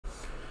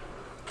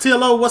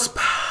TLO, what's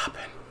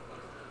poppin'?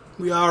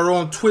 We are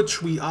on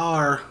Twitch. We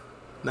are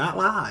not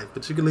live,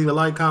 but you can leave a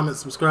like, comment,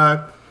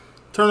 subscribe.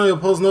 Turn on your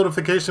post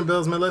notification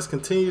bells, man. Let's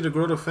continue to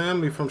grow the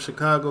family from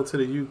Chicago to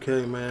the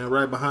UK, man.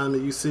 Right behind me,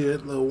 you see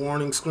it. Little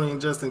warning screen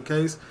just in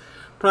case.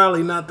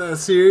 Probably not that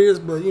serious,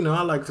 but, you know,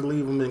 I like to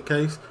leave them in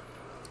case.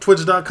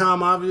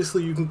 Twitch.com,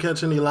 obviously, you can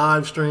catch any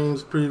live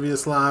streams,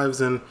 previous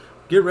lives, and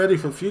get ready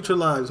for future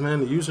lives,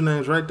 man. The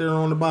username's right there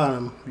on the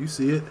bottom. You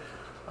see it.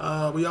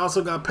 We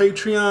also got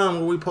Patreon,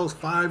 where we post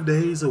 5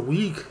 days a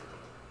week.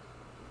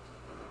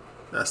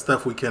 That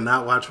stuff we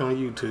cannot watch on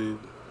YouTube.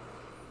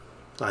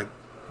 Like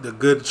the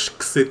good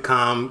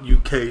sitcom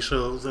UK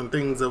shows and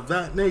things of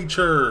that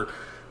nature.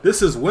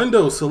 This is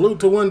Window.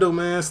 Salute to Window,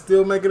 man.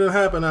 Still making it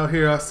happen out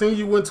here. I seen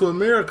you went to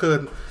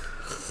America.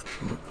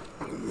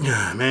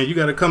 Man, you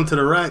got to come to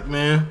the rack,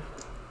 man.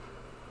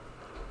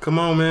 Come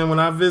on, man. When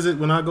I visit,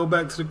 when I go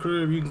back to the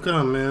crib, you can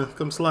come, man.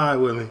 Come slide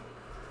with me.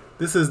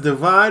 This is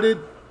Divided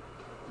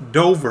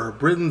Dover,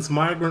 Britain's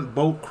migrant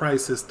boat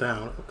crisis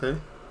town. Okay.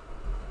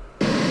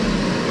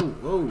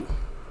 Whoa.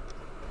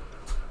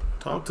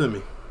 Talk to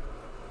me.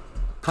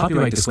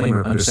 Copyright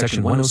disclaimer. Under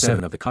Section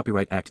 107 of the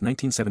Copyright Act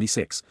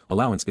 1976,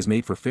 allowance is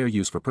made for fair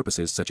use for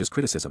purposes such as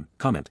criticism,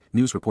 comment,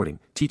 news reporting,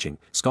 teaching,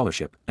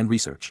 scholarship, and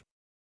research.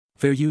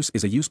 Fair use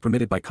is a use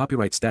permitted by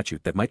copyright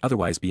statute that might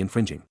otherwise be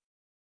infringing.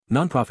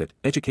 Non-profit,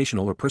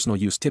 educational or personal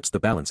use tips the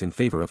balance in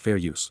favor of fair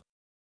use.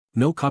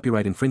 No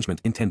copyright infringement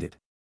intended.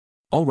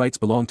 All rights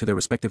belong to their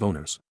respective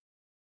owners.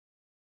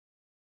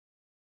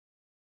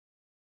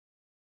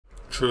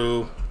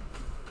 True.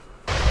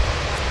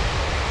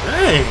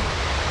 Dang.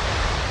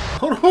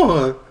 Hold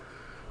on.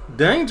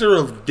 Danger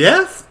of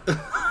death?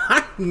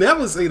 I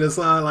never seen a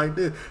sign like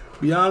this.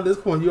 Beyond this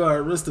point, you are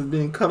at risk of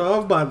being cut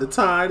off by the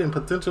tide and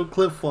potential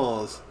cliff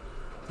falls.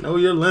 Know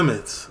your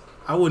limits.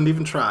 I wouldn't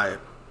even try it.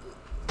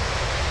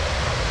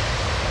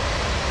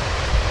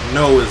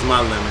 No is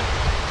my limit.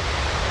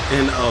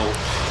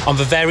 N-O. On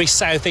the very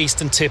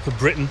southeastern tip of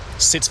Britain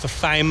sits the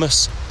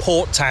famous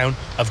port town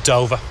of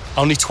Dover.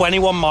 Only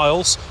 21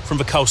 miles from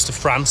the coast of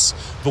France,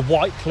 the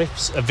white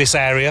cliffs of this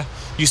area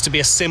used to be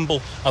a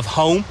symbol of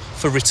home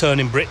for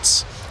returning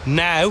Brits.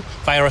 Now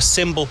they are a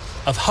symbol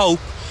of hope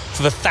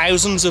for the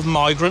thousands of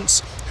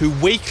migrants who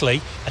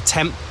weekly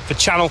attempt the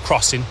channel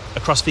crossing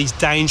across these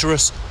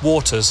dangerous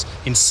waters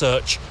in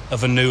search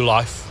of a new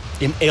life.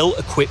 In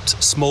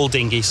ill-equipped small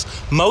dinghies,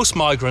 most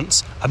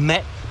migrants are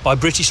met by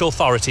British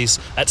authorities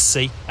at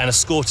sea and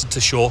escorted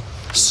to shore.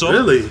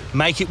 Some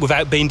make it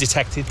without being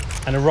detected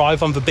and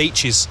arrive on the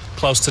beaches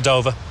close to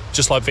Dover,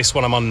 just like this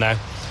one I'm on now.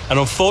 And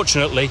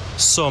unfortunately,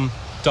 some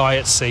die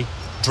at sea,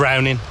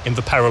 drowning in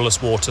the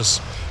perilous waters.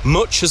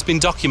 Much has been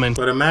documented.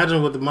 But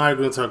imagine what the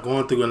migrants are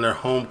going through in their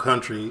home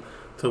country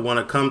to want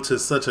to come to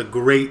such a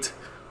great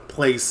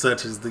place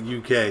such as the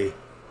UK,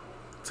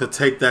 to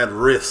take that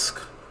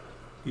risk.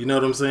 You know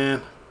what I'm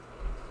saying?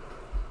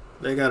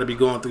 They got to be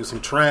going through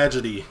some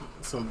tragedy.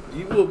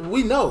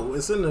 We know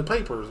it's in the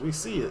papers. We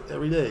see it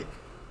every day.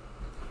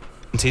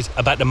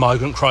 About the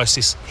migrant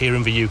crisis here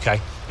in the UK.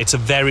 It's a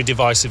very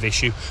divisive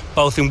issue,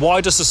 both in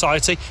wider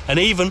society and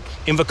even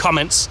in the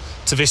comments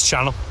to this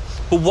channel.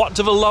 But what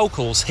do the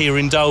locals here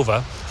in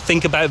Dover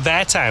think about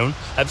their town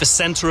at the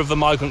centre of the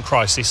migrant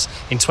crisis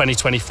in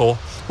 2024?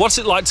 What's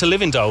it like to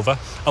live in Dover,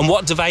 and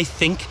what do they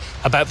think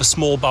about the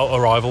small boat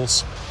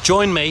arrivals?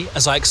 Join me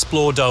as I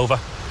explore Dover,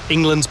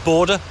 England's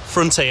border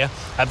frontier,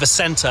 at the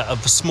centre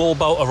of the small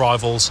boat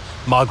arrivals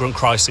migrant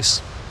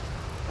crisis.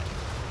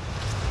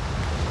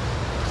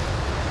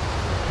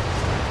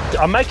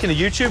 I'm making a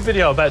YouTube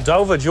video about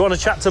Dover. Do you want to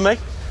chat to me?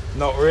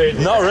 Not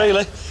really. Not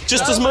really.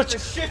 Just as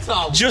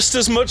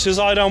much as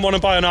I don't want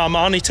to buy an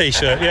Armani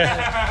t-shirt.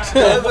 Yeah.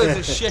 Dover's a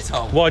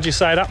shithole. Why'd you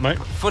say that, mate?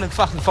 Full of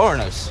fucking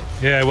foreigners.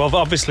 Yeah, well,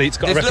 obviously it's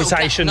got a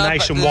reputation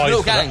nationwide. There's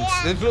little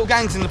gangs. There's little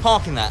gangs in the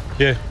parking lot.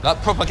 Yeah.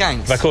 Like proper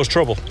gangs. They cause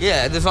trouble.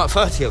 Yeah, there's like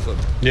 30 of them.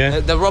 Yeah.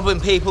 They're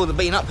robbing people. They're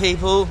beating up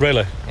people.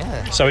 Really?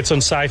 Yeah. So it's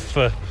unsafe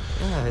for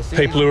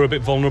people who are a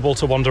bit vulnerable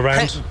to wander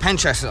around.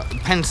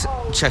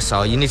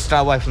 Penchester, you need to stay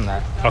away from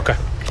that. Okay.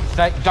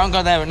 Don't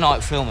go there at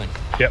night filming.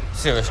 Yep.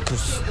 Serious,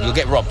 because you'll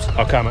get robbed.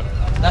 Okay, mate.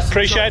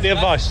 Appreciate the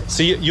advice.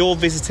 So you're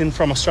visiting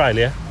from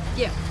Australia?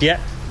 Yeah.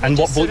 Yeah. And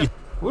what brought you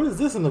What is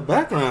this in the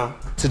background?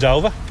 to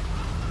Dover?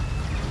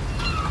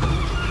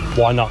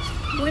 Why not?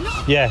 Why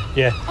not? Yeah.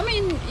 I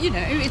mean, you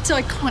know, it's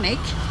iconic.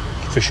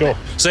 For sure.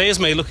 So here's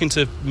me looking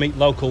to meet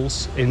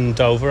locals in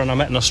Dover, and I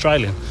met an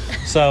Australian.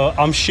 So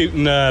I'm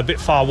shooting a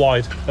bit far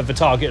wide of the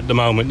target at the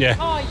moment, yeah.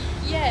 Oh,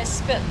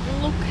 yes, but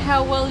look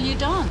how well you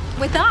done.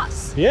 With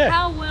us. Yeah.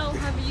 How well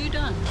have you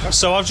done?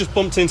 So I've just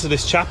bumped into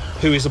this chap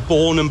who is a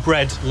born and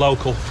bred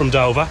local from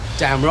Dover.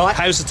 Damn right.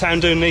 How's the town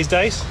doing these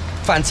days?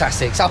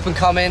 Fantastic. It's up and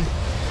coming.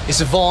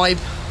 It's a vibe.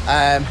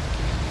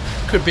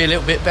 Could be a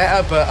little bit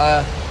better,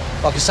 but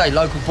like I say,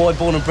 local boy,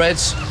 born and bred.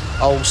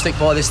 I'll stick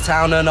by this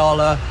town, and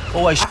I'll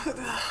always...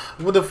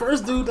 Well, the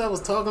first dude that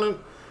was talking,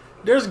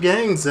 there's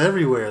gangs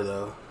everywhere,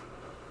 though.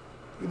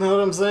 You know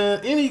what I'm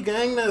saying? Any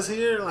gang that's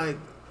here, like,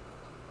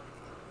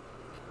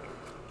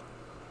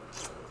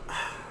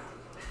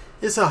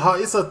 it's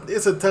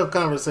a tough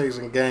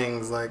conversation.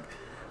 Gangs, like,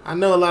 I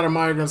know a lot of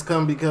migrants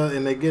come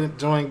and they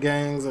join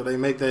gangs, or they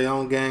make their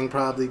own gang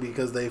probably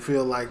because they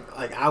feel like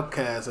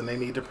outcasts and they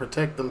need to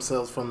protect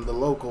themselves from the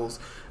locals.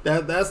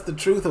 That's the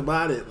truth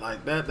about it.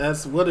 Like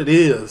that's what it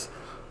is.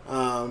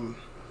 And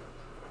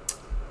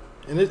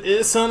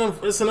it's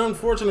an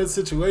unfortunate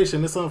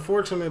situation. It's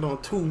unfortunate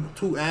on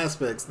two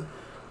aspects,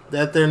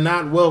 that they're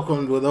not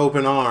welcomed with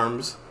open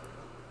arms,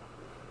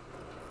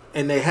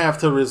 and they have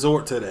to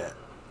resort to that.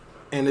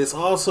 And it's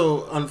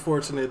also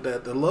unfortunate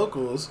that the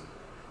locals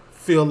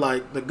feel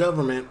like the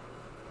government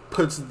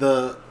puts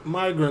the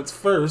migrants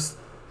first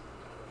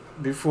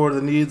before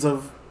the needs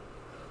of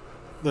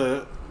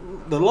the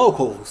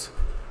locals.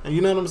 And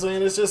you know what I'm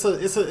saying? It's just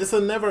it's a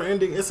never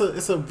ending, it's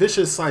a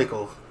vicious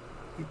cycle.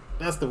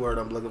 That's the word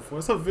I'm looking for.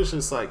 It's a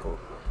vicious cycle.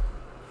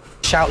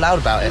 Shout loud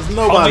about it.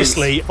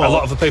 Obviously, a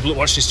lot of the people that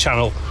watch this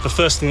channel, the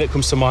first thing that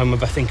comes to mind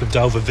when I think of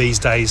Dover these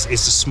days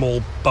is the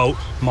small boat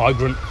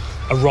migrant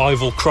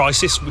arrival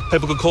crisis.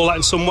 People could call that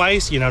in some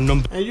ways, you know.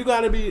 And you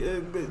got to be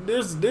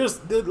there's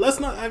let's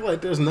not act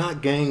like there's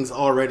not gangs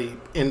already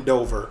in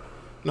Dover,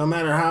 no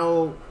matter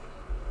how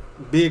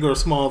big or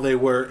small they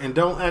were, and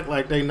don't act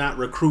like they not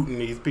recruiting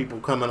these people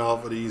coming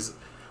off of these.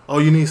 Oh,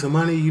 you need some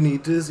money, you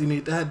need this, you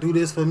need that, do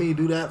this for me,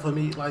 do that for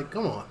me. Like,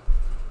 come on.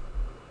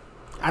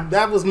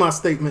 That was my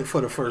statement for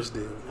the first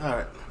deal. All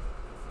right.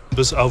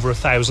 There's over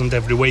 1,000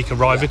 every week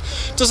arriving.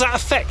 Yeah. Does that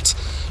affect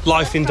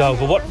life in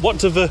Dover? What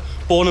do the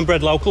born and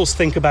bred locals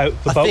think about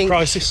the boat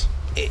crisis?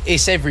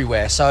 It's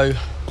everywhere. So,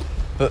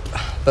 but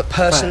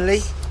personally,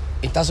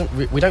 it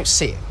doesn't. We don't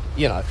see it.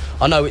 You know,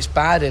 I know it's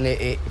bad, and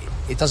it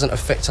doesn't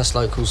affect us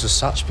locals as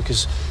such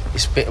because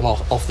it's a bit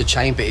off the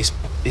chain, but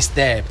it's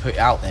there, put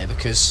out there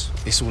because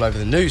it's all over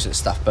the news and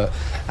stuff. But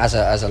as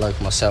a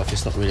local myself,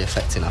 it's not really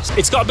affecting us.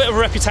 It's got a bit of a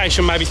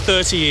reputation maybe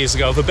 30 years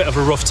ago of a bit of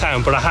a rough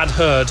town, but I had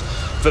heard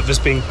that there's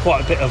been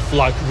quite a bit of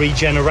like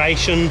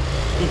regeneration,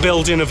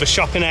 building of a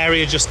shopping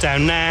area just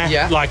down there.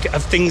 Yeah. Like,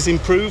 have things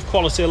improved,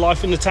 quality of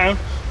life in the town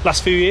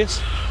last few years?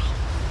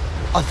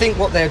 I think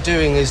what they're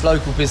doing is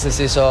local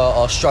businesses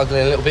are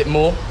struggling a little bit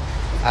more.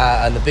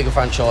 And the bigger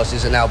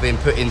franchises are now being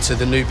put into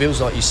the new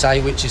builds, like you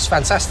say, which is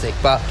fantastic.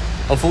 But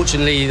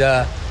unfortunately,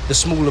 the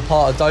smaller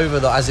part of Dover,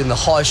 that as in the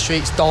high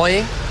street's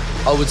dying,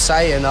 I would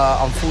say. And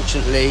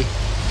unfortunately,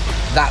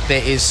 that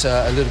bit is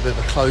a little bit of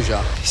a closure.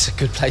 It's a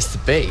good place to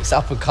be. It's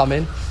up and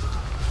coming.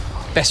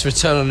 Best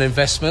return on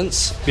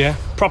investments. Yeah.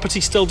 Property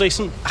still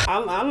decent?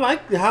 I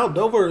like how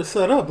Dover is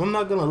set up. I'm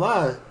not going to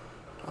lie.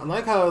 I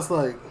like how it's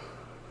like,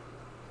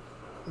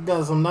 it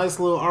got some nice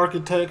little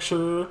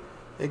architecture.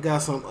 It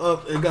got some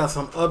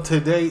up to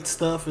date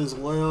stuff as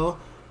well,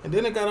 and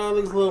then it got all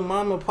these little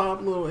mom and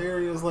pop little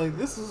areas. Like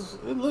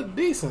it looked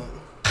decent.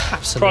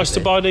 Absolutely. Price to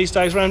buy these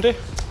days around here?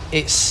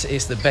 It's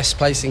the best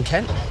place in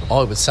Kent,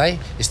 I would say.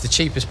 It's the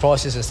cheapest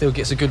prices and still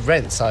gets a good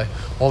rent. So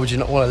why would you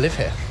not want to live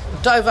here?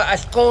 Dover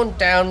has gone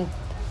down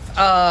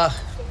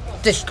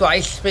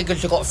disgrace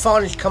because you've got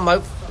foreigners come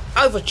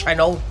over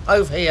channel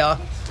over here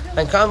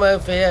and come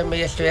over here and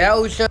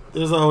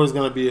there's always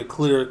going to be a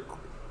clear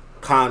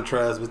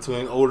contrast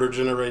between older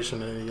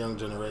generation and the young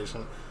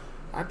generation.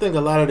 I think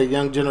a lot of the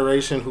young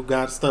generation who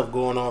got stuff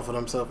going on for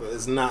themselves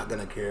is not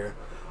gonna care.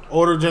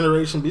 Older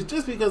generation,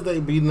 just because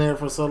they've been there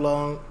for so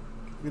long,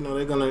 you know,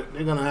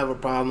 they're gonna have a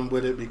problem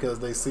with it because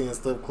they seeing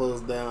stuff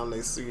closed down,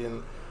 they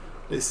seeing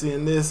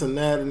this and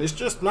that, and it's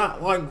just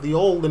not like the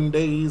olden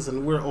days.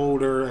 And we're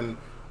older and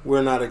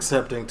we're not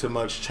accepting too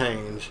much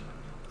change.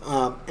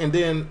 And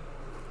then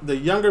the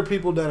younger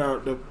people that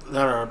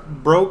are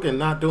broke and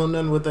not doing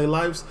nothing with their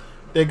lives,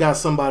 they got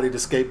somebody to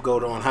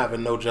scapegoat on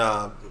having no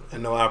job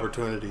and no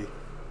opportunity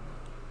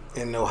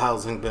and no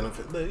housing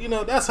benefit. You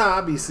know, that's how I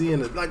be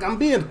seeing it. Like, I'm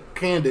being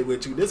candid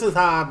with you. This is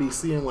how I be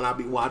seeing when I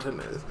be watching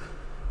this.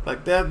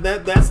 Like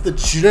that's the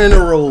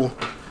general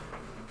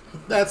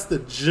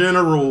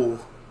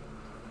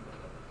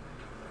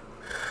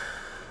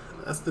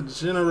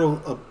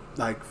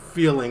like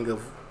feeling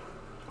of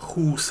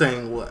who's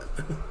saying what.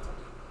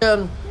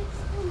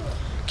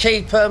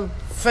 Keep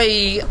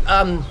free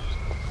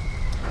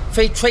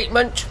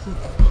treatment,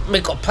 we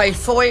got to pay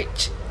for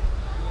it,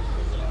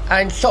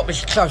 and shop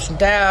is closing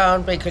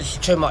down because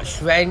it's too much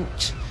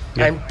rent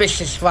and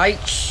business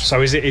rates.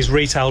 So is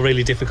retail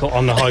really difficult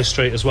on the high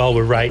street as well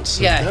with rates?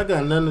 Yeah. That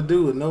got nothing to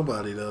do with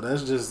nobody though.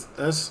 It's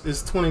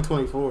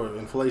 2024.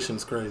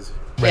 Inflation's crazy.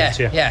 Rent,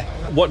 yeah.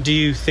 What do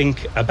you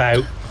think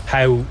about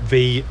how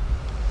the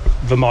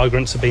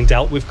migrants are being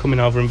dealt with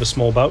coming over in the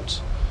small boats?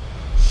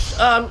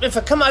 If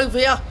they come over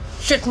here,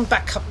 shouldn't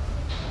back up.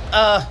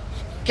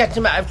 Get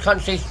them out of the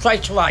country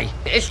straight away.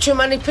 It's too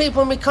many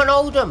people and we can't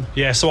hold them.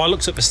 Yeah, so I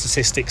looked at the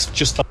statistics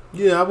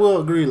Yeah, I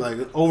will agree.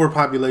 Like,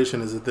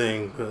 overpopulation is a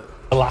thing. But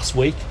last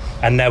week,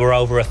 and there were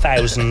over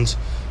 1,000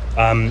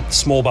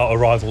 small boat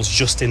arrivals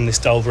just in this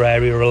Dover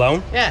area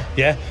alone. Yeah.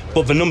 Yeah,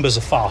 but the numbers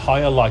are far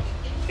higher, like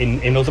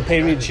in other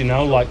periods, you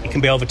know, like it can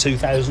be over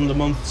 2,000 a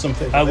month,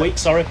 something a week,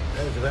 sorry.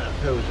 There's about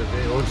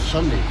 1,000 on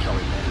Sunday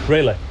coming there.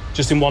 Really?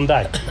 Just in one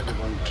day?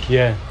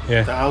 Yeah.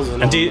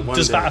 1,000 And on one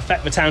does that day.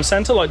 affect the town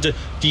centre? Like, do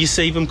you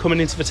see them coming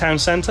into the town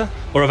centre?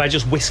 Or have they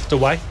just whisked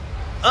away?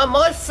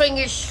 My thing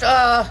is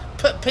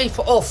put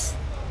people off.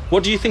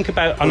 What do you think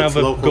about, I know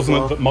the locals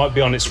government off. that might be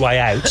on its way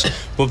out,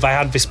 but they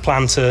had this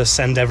plan to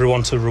send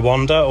everyone to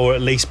Rwanda, or at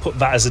least put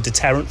that as a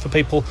deterrent for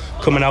people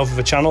coming over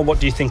the channel.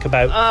 What do you think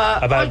about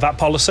that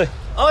policy?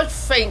 I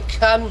think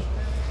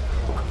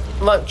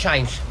won't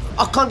change.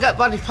 I can't get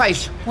bloody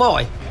place.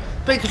 Why?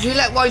 Because you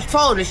let those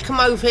foreigners come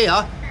over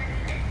here,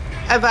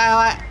 have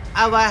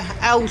our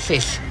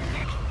houses.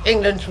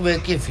 England will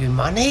give you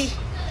money,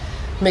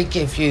 may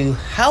give you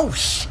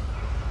house,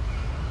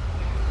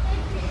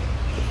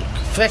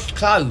 fresh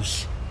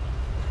clothes.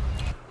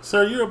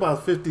 Sir, you're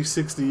about 50,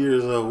 60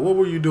 years old. What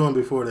were you doing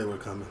before they were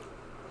coming?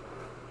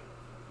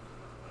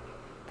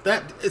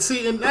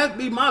 And that'd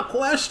be my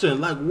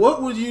question. Like,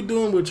 what were you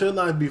doing with your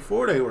life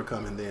before they were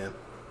coming then?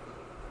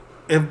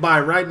 If by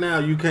right now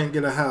you can't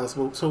get a house,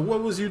 well, so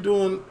what was you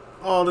doing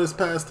all this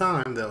past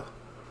time, though?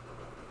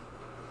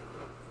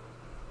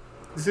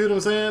 You see what I'm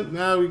saying?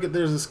 Now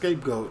there's a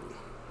scapegoat.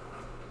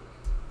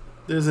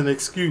 There's an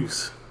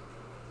excuse.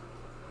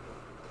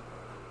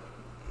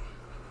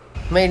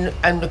 I mean,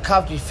 and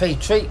recovery free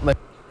treatment,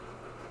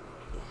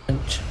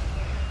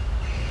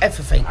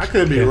 everything. I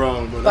could be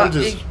wrong, but I'm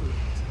just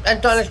and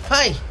dollars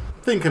pay.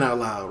 thinking out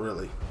loud,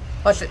 really.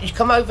 I said, you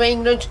come over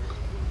England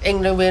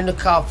will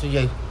look after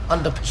you,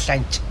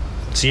 100%.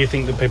 So you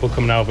think that people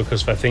coming over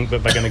because they think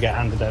that they're going to get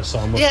handed out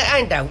so much? Yeah,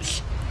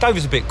 handouts.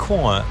 Dover's a bit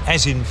quiet,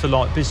 as in for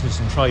like business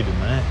and trade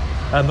and that.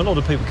 A lot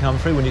of people come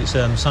through when it's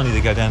sunny.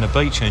 They go down the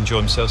beach and enjoy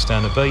themselves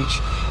down the beach.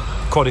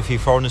 Quite a few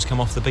foreigners come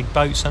off the big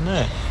boats and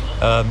that.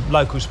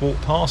 Locals walk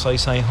past, they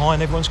say hi,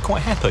 and everyone's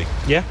quite happy.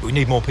 Yeah. We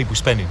need more people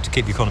spending to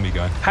keep the economy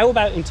going. How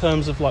about in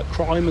terms of like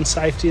crime and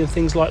safety and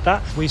things like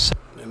that?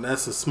 And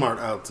that's a smart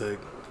outtake.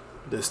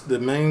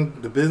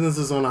 The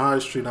businesses on the high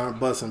street aren't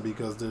busting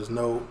because there's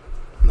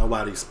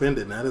nobody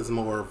spending. That is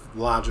more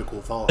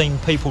logical thought. Seen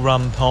people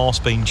run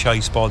past being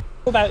chased by.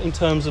 What about in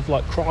terms of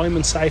like crime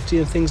and safety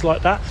and things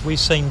like that? We've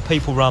seen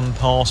people run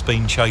past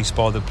being chased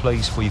by the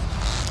police. We've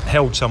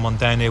held someone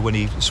down there when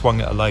he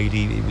swung at a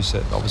lady. He was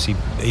obviously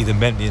either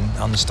mentally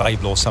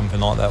unstable or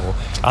something like that, or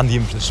under the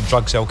influence of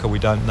drugs, alcohol, we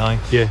don't know.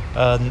 Yeah.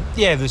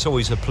 There's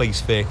always a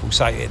police vehicle.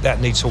 Say that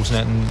needs sorting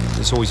out, and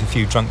there's always a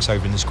few drunks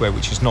over in the square,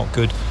 which is not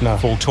good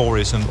for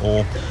tourism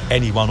or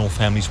anyone or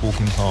families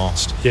walking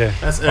past. Yeah.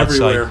 That's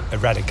everywhere. I'd say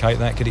eradicate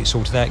that, get it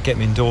sorted out, get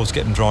them indoors,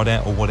 get them dried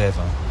out or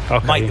whatever.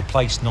 Okay, Make the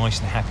place nice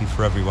and happy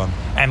for everyone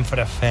and for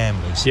their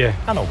families. Yeah.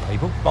 And old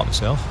people, like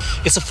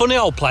myself. It's a funny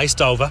old place,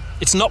 Dover.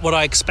 It's not what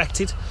I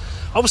expected.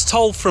 I was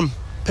told from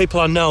people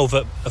I know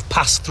that have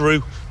passed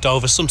through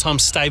Dover,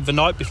 sometimes stayed the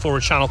night before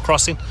a channel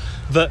crossing,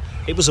 that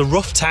it was a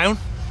rough town,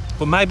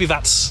 but maybe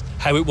that's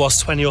how it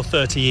was 20 or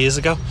 30 years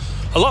ago.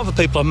 A lot of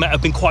the people I've met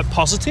have been quite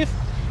positive,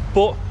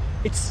 but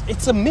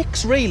it's a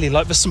mix really.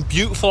 Like there's some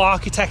beautiful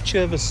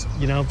architecture, there's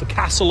the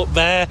castle up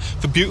there,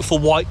 the beautiful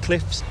white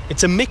cliffs.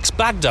 It's a mixed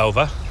bag,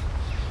 Dover,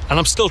 and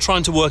I'm still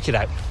trying to work it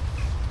out.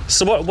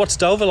 So what's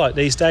Dover like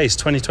these days,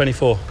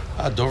 2024?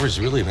 Dover's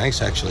really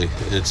nice, actually.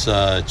 It's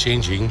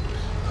changing.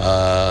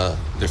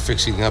 They're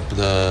fixing up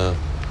the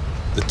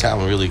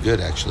town really good,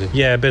 actually.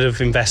 Yeah, a bit of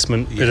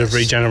investment, bit of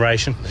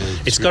regeneration.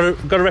 It's got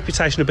a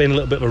reputation of being a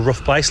little bit of a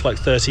rough place, like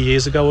 30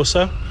 years ago or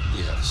so.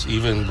 Yes,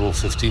 even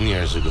 15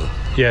 years ago.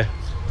 Yeah.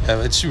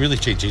 It's really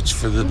changed. It's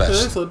for the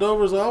best. Okay, so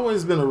Dover's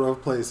always been a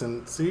rough place,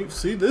 and see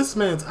this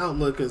man's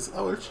outlook is,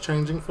 it's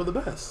changing for the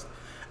best.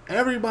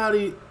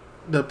 Everybody,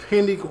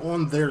 depending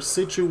on their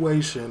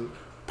situation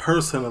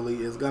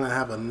personally, is going to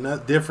have a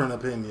different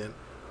opinion.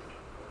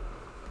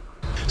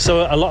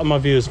 So a lot of my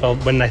viewers,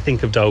 when they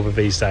think of Dover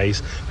these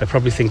days, they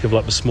probably think of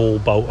like the small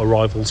boat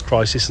arrivals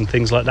crisis and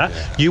things like that.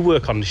 Yeah. You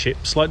work on the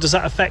ships. Like, does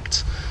that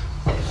affect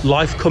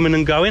life coming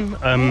and going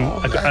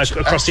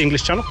across the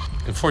English Channel?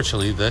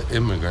 Unfortunately, the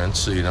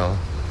immigrants,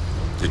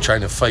 they're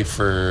trying to fight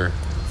for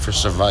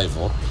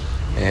survival,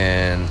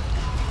 and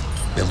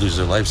they lose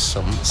their lives.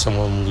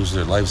 Someone lose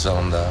their lives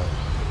on the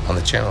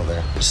channel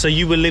there. So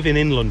you were living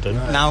in London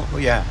now,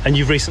 yeah, and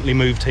you've recently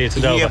moved here to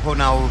Dover. Here for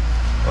now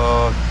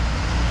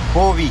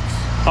 4 weeks.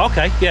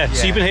 Okay, yeah.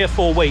 So you've been here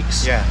 4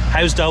 weeks. Yeah.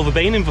 How's Dover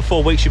been in the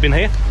 4 weeks you've been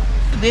here?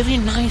 Very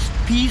nice,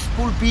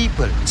 peaceful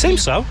people.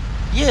 Seems so.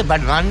 Yeah,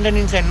 but London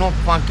is not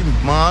fucking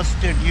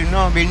bastard.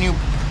 When you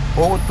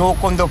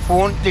talk on the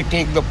phone, they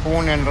take the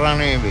phone and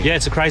run away. Yeah,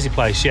 it's a crazy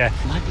place. Yeah.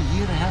 But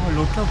here I have a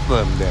lot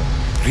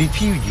of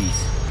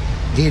refugees.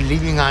 They're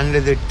living under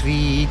the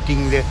tree,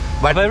 eating the.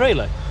 But are they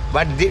really?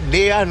 But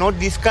they are not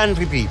this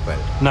country people.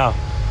 No.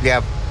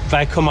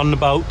 They come on the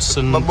boats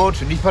and... Boats,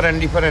 different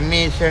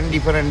nation,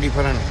 different.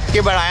 Okay,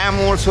 but I am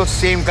also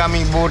same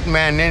coming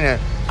boatman.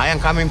 I am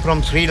coming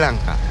from Sri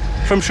Lanka.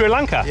 From Sri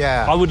Lanka?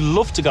 Yeah. I would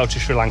love to go to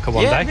Sri Lanka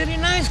one day. Yeah, very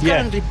nice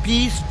country,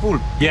 peaceful.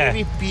 Yeah.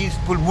 Very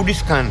peaceful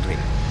Buddhist country.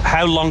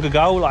 How long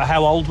ago? Like,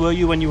 how old were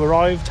you when you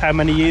arrived? How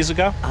many years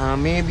ago?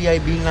 Maybe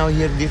I've been now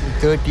here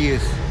 30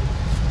 years.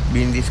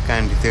 Been this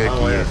country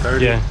 30 years.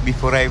 30. Yeah.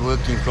 Before I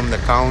working from the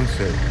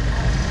council.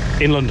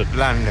 In London?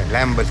 London,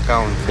 Lambeth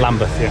County.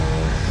 Lambeth, yeah.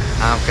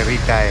 After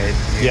retired.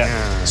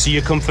 Yeah. So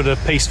you come for the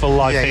peaceful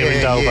life here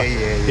in Dover?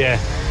 Yeah.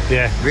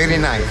 Very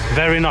nice.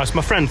 Very nice.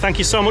 My friend, thank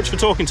you so much for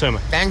talking to me.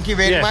 Thank you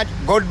very much.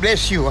 God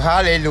bless you.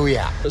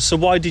 Hallelujah. So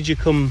why did you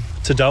come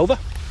to Dover?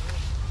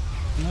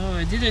 No,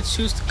 I didn't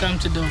choose to come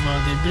to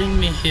Dover. They bring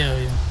me here.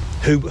 Yeah.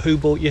 Who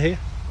brought you here?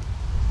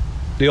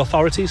 The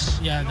authorities?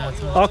 Yeah, the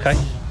authorities. Okay.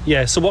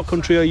 Yeah. So what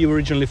country are you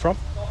originally from?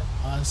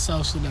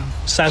 South Sudan.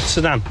 South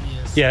Sudan?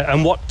 Yes. Yeah.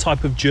 And what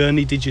type of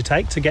journey did you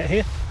take to get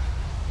here?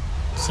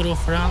 Through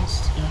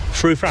France. Yeah.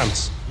 Through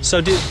France. Yeah.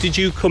 So did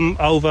you come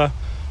over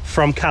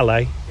from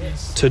Calais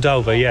to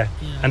Dover? Yeah.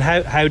 And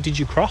how did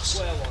you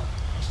cross?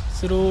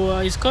 Through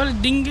it's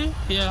called dinghy.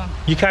 Yeah.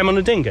 You came on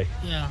a dinghy?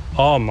 Yeah.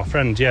 Oh, my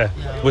friend. Yeah.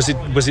 Was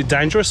it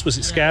dangerous? Was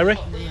it scary?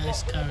 Yeah, it's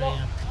scary.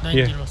 Yeah.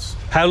 Dangerous.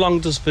 Yeah. How long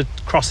does the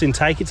crossing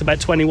take? It's about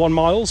 21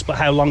 miles, but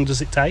how long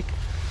does it take?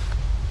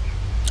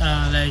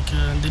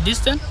 The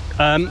distance?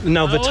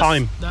 No, hours? the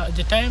time.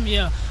 The time,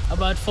 yeah,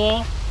 about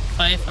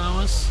 4-5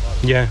 hours.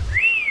 Yeah.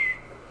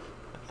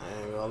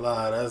 I ain't gonna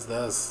lie,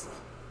 that's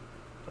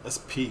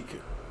peak.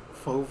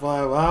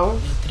 4-5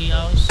 hours? Yeah, 3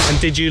 hours. And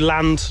did you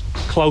land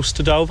close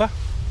to Dover?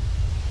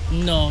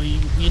 No,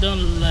 you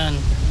don't land.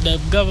 The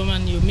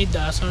government, you meet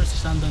the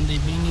authorities and then they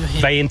bring you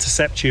here. They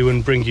intercept you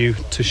and bring you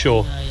to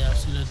shore? Yeah,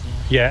 absolutely.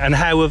 Yeah, and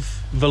how have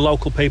the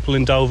local people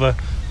in Dover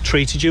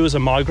treated you as a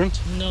migrant?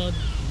 No,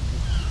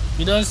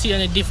 we don't see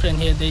any different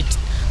here.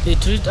 They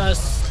treat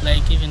us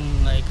like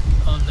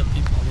all the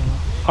people, you know.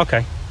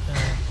 Okay.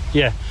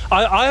 Yeah.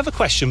 I have a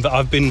question that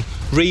I've been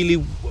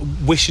really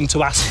wishing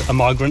to ask a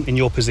migrant in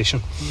your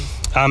position.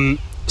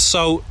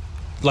 So,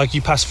 like,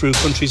 you pass through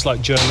countries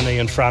like Germany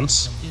and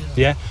France,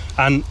 yeah?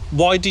 And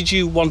why did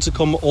you want to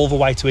come all the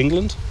way to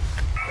England?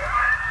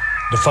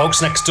 The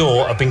folks next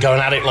door have been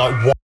going at it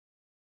like what?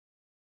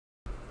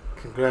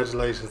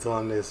 Congratulations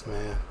on this,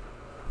 man.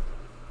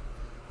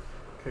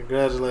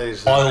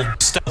 Congratulations. I'll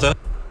step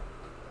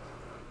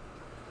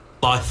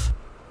life.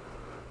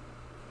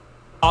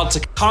 Hard to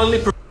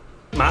kindly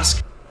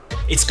mask.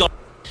 It's got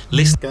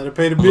list. Gotta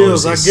pay the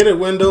bills. I get it,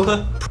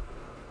 Wendell.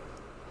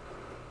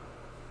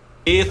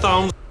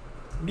 Earphones.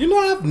 You know,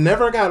 I've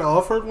never got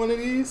offered one of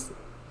these.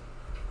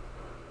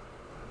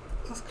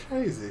 That's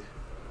crazy.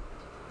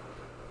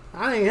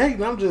 I ain't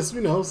hating. I'm just,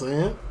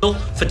 saying.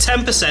 For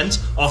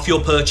 10% off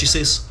your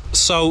purchases.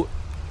 So,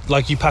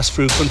 like, you pass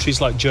through countries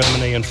like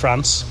Germany and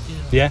France,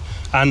 yeah?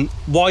 And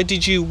why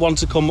did you want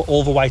to come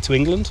all the way to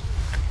England?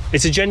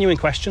 It's a genuine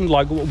question.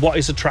 Like, what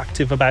is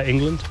attractive about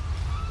England?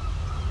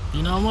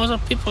 You know, most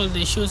of people,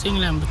 they choose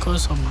England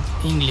because of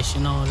English,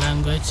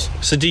 language.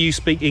 So do you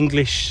speak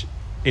English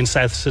in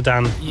South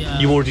Sudan? Yeah.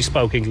 You already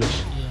spoke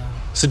English? Yeah.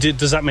 So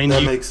does that mean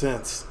that makes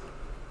sense.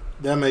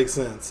 That makes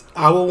sense.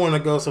 I would want to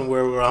go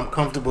somewhere where I'm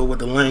comfortable with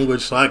the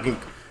language so I can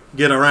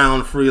get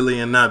around freely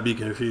and not be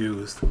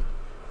confused.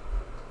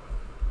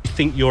 You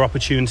think your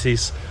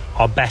opportunities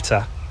are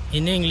better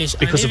in English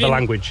because of the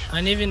language?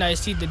 And even I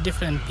see the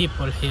different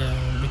people here,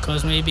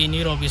 because maybe in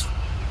Europe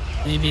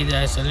maybe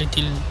there's a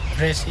little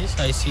racist.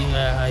 I see,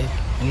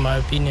 in my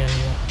opinion.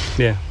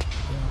 Yeah.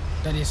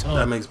 That is all.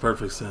 That makes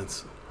perfect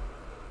sense.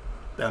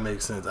 That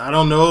makes sense. I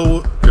don't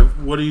know if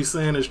what are you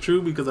saying is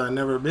true because I've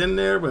never been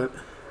there, but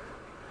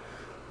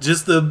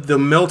just the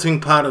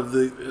melting pot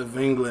of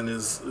England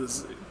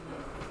is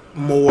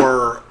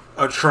more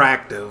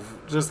attractive.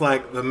 Just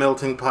like the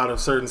melting pot of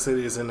certain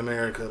cities in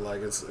America,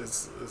 like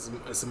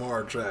it's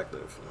more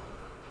attractive.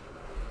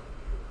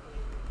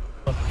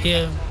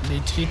 Here they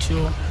treat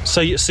you.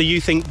 So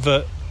you think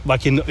that,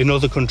 like in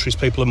other countries,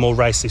 people are more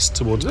racist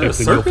towards people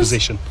in your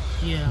position?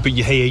 Yeah. But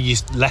here you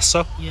less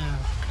so? Yeah.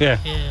 Yeah.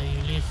 Here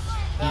you live,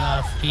 you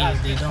are free.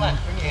 They don't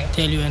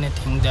tell you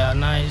anything. They are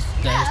nice.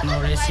 There is no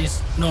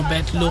racist, no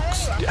bad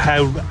looks.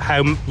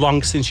 How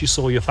long since you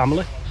saw your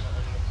family?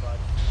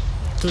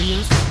 2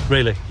 years.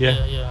 Really?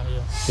 Yeah.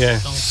 Yeah.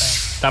 Long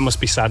time. That must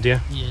be sad, yeah?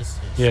 Yes.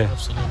 Yeah.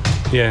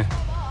 Absolutely. Yeah.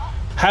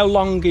 How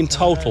long in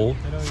total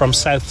from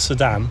South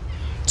Sudan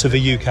to the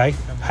UK?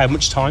 How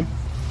much time?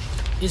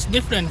 It's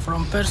different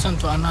from person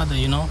to another,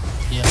 Yeah.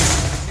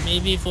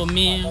 Maybe for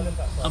me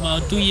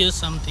about 2 years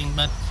something,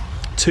 but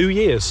 2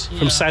 years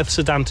from South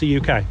Sudan to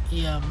UK?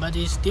 Yeah, but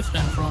it's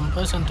different from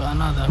person to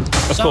another.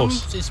 Of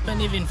course. Some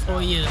spend even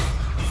 4 years,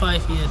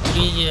 5 years,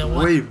 3 years.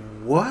 Wait,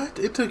 what?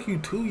 It took you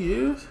 2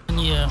 years? 1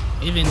 year,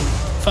 even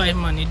 5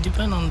 months. It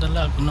depends on the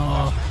luck,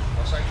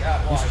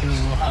 If you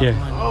have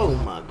money. Oh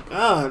my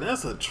God,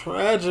 that's a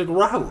tragic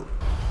route.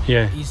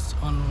 Yeah. It's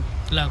on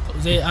luck.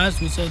 They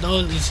ask me, said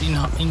all is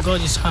in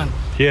God's hand.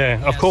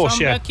 Yeah, of course,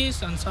 some lucky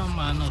and some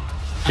are not.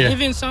 And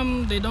even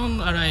some, they don't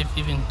arrive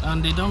even,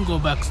 and they don't go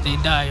back. They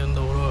die on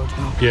the road.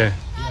 Yeah.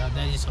 Yeah,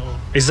 that is all.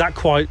 Is that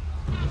quite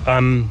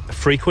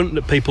frequent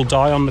that people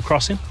die on the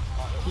crossing?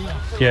 Yeah.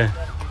 Yeah.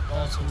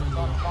 Absolutely.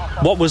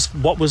 What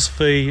was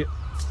the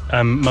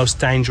most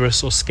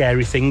dangerous or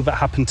scary thing that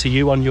happened to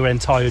you on your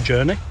entire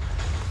journey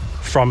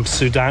from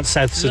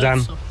South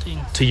Sudan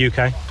to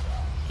UK?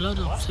 A lot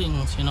of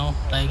things,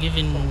 like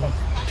even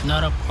in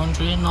Arab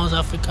country, North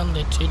African,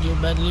 they treat you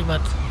badly,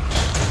 but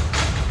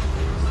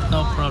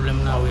no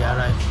problem now. We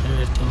arrived.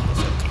 Everything is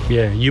okay.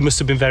 Yeah, you must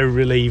have been very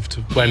relieved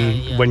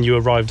when you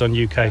arrived on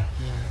UK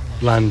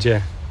land.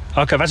 Yeah.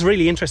 Okay, that's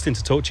really interesting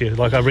to talk to you.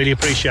 Like, I really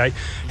appreciate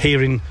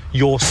hearing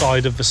your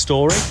side of the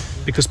story,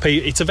 because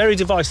it's a very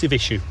divisive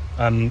issue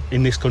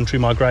in this country,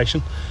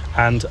 migration,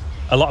 and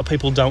a lot of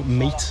people don't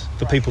meet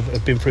the people that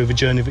have been through the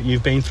journey that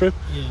you've been through.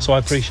 Yeah. So I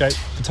appreciate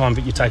the time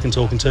that you've taken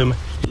talking to me.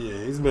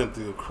 Yeah, he's been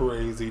through a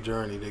crazy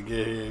journey to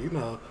get here. You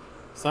know,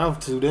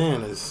 South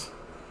Sudan is,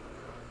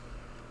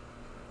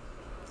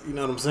 you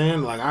know what I'm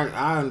saying? Like,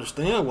 I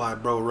understand why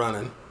bro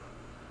running.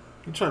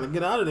 He trying to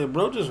get out of there,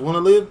 bro. Just want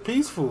to live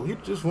peaceful. He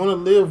just want to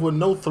live with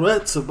no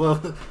threats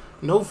above,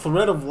 no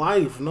threat of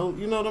life. No,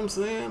 you know what I'm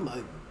saying?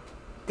 Like,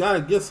 gotta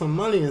get some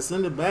money and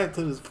send it back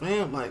to his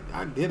fam. Like,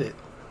 I get it.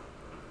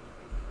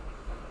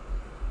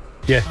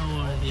 Yeah,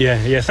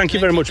 yeah. Thank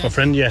you very much, my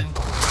friend. Yeah.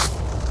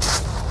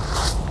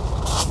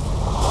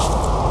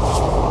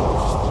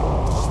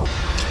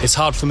 It's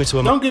hard for me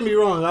to Don't get me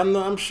wrong.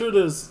 I'm sure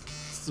there's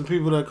some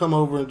people that come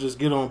over and just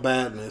get on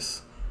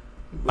badness.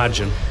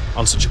 Imagine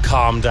on such a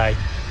calm day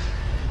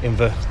in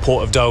the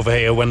port of Dover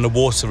here, when the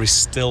water is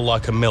still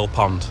like a mill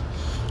pond,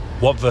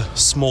 what the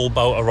small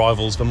boat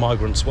arrivals, the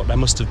migrants, what they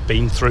must have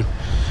been through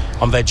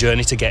on their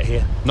journey to get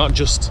here, not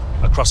just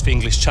across the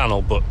English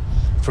Channel, but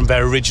from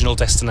their original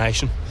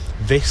destination.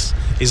 This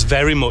is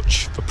very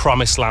much the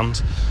promised land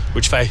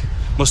which they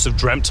must have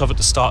dreamt of at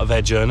the start of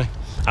their journey.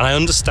 And I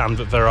understand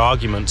that there are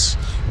arguments,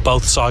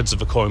 both sides of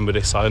the coin with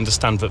this. I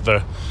understand that there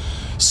are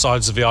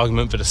sides of the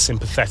argument that are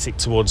sympathetic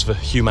towards the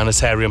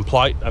humanitarian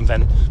plight, and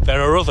then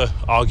there are other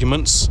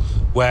arguments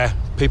where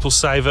people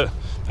say that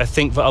they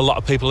think that a lot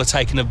of people are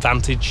taking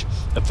advantage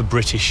of the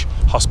British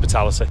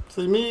hospitality.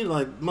 See, me,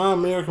 like, my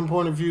American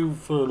point of view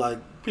for, like,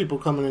 people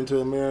coming into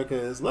America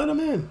is let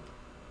them in.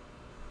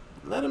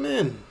 Let them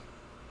in.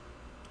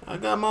 I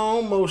got my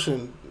own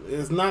motion.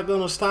 It's not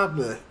going to stop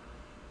that.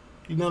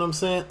 You know what I'm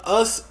saying?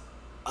 Us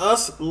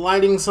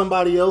lighting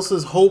somebody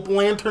else's hope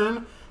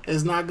lantern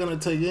is not going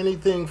to take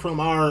anything from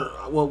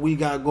what we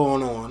got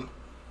going on.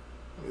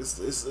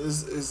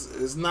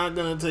 It's not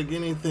going to take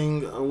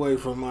anything away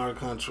from our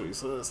country.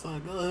 So it's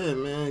like, go ahead,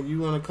 man. You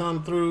want to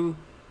come through?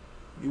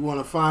 You want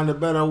to find a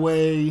better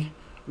way?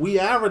 We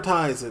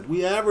advertise it.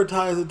 We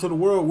advertise it to the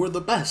world. We're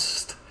the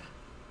best.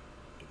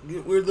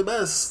 We're the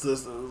best.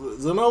 It's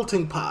a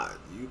melting pot.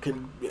 You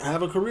can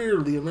have a career,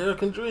 the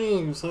American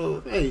dream.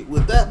 So, hey,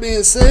 with that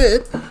being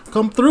said,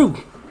 come through.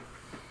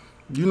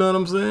 You know what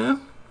I'm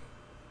saying?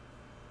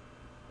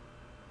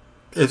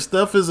 If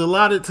stuff is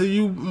allotted to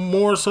you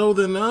more so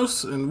than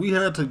us, and we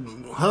had to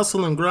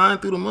hustle and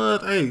grind through the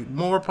mud, hey,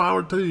 more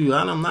power to you.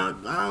 I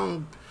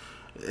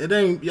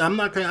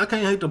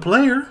can't hate the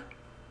player.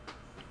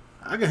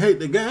 I can hate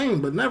the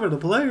game, but never the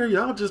player.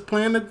 Y'all just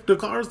playing the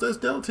cards that's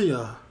dealt to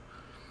y'all.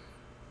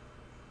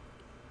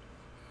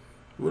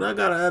 What I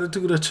got an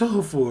attitude at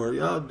y'all for?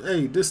 Y'all,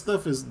 hey, this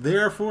stuff is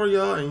there for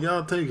y'all, and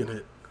y'all taking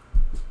it.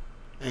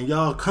 And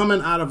y'all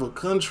coming out of a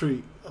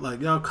country,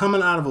 like, y'all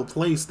coming out of a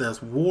place that's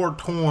war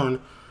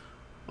torn.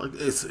 Like,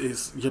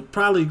 you're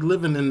probably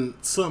living in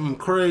something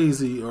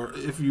crazy, or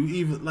if you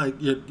even, like,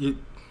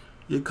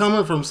 you're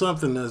coming from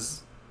something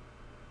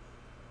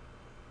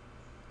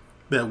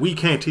that we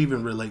can't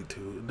even relate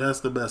to. That's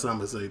the best I'm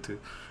gonna say to.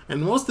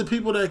 And most of the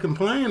people that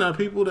complain are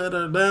people that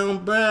are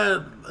down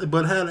bad,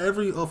 but had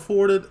every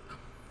afforded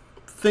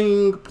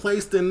thing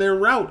placed in their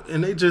route,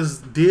 and they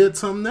just did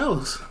something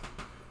else.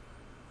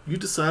 You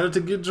decided to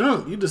get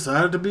drunk. You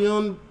decided to be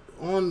on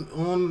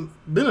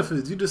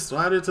benefits. You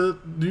decided to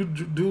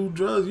do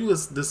drugs. You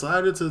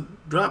decided to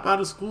drop out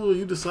of school.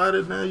 You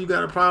decided now you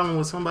got a problem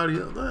with somebody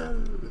else.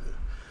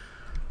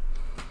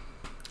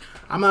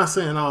 I'm not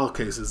saying all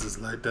cases is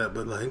like that,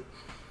 but like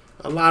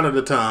a lot of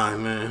the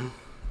time, man.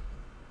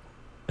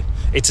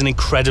 It's an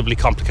incredibly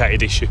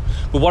complicated issue.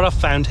 But what I've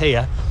found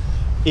here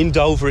in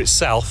Dover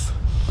itself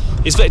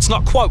is that it's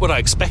not quite what I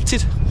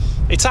expected.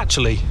 It's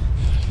actually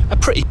a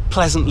pretty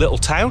pleasant little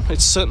town.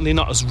 It's certainly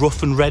not as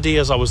rough and ready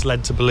as I was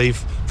led to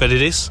believe that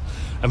it is,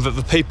 and that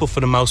the people for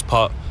the most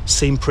part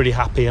seem pretty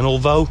happy. And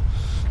although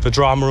the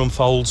drama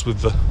unfolds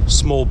with the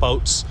small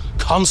boats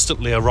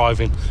constantly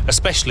arriving,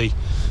 especially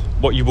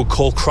what you would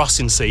call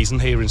crossing season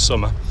here in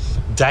summer,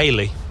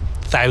 daily,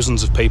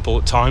 thousands of people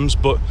at times,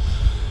 but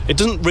it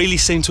doesn't really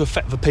seem to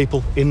affect the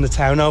people in the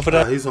town over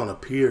there. He's on a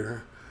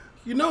pier.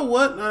 You know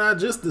what I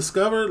just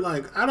discovered?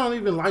 Like, I don't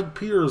even like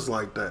piers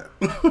like that.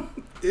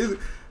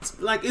 It's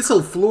like, it's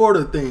a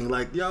Florida thing.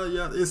 Like, y'all,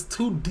 it's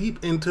too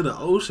deep into the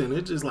ocean.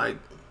 It's just like,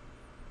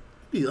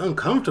 be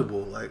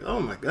uncomfortable. Like, oh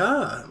my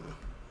God.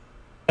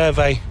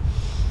 They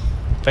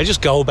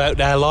just go about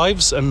their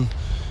lives, and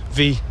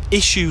the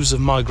issues of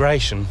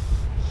migration,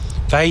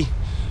 they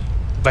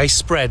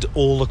spread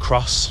all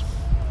across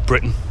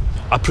Britain.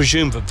 I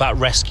presume that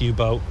rescue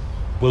boat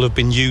will have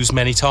been used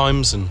many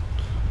times and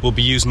will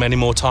be used many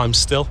more times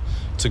still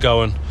to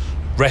go and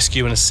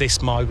rescue and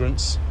assist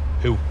migrants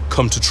who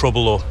come to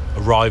trouble or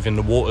arrive in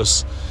the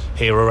waters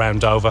here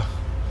around Dover.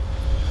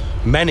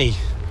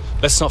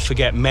 Let's not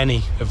forget,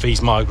 many of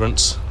these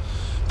migrants,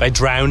 They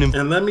drown in...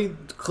 And let me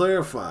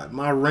clarify,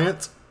 my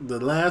rant, the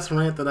last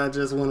rant that I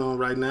just went on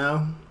right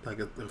now, like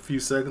a few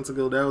seconds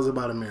ago, that was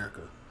about America.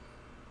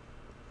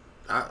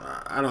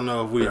 I don't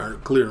know if we are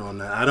clear on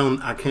that.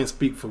 I can't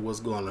speak for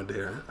what's going on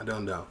there. I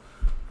don't know.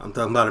 I'm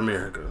talking about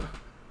America.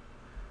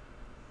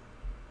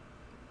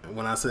 And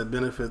when I said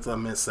benefits, I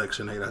meant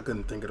Section 8. I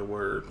couldn't think of the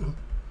word.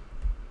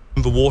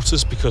 The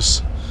waters,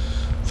 because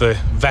the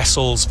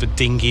vessels, the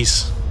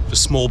dinghies, the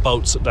small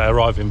boats that they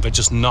arrive in, they're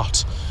just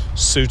not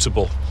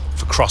suitable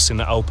for crossing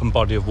that open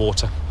body of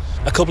water.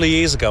 A couple of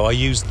years ago, I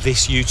used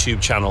this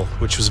YouTube channel,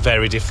 which was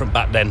very different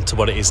back then to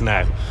what it is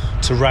now,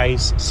 to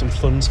raise some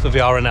funds for the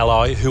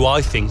RNLI, who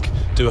I think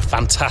do a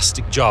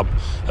fantastic job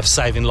of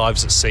saving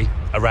lives at sea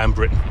around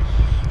Britain,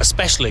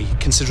 especially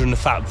considering the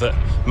fact that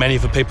many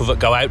of the people that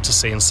go out to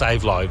sea and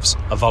save lives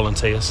are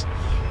volunteers.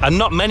 And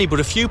not many, but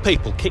a few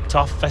people kicked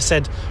off. They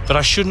said that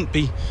I shouldn't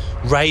be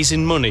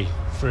raising money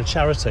for a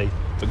charity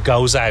that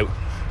goes out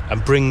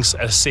and brings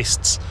and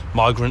assists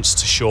migrants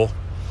to shore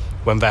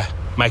when they're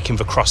making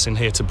the crossing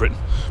here to Britain.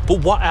 But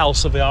what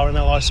else are the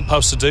RNLI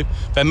supposed to do?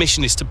 Their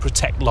mission is to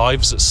protect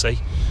lives at sea.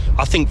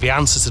 I think the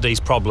answer to these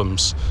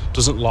problems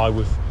doesn't lie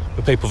with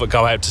the people that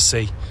go out to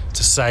sea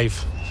to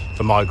save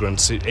the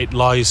migrants. It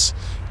lies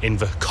in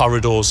the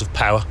corridors of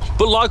power.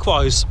 But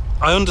likewise,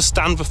 I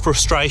understand the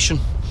frustration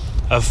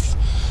of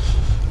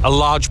a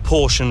large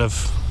portion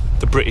of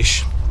the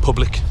British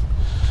public.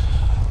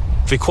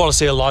 The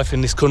quality of life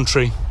in this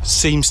country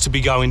seems to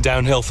be going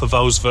downhill for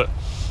those that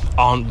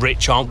aren't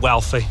rich, aren't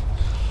wealthy.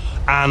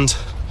 And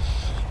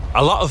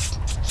a lot of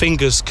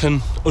fingers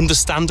can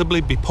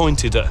understandably be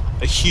pointed at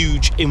a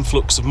huge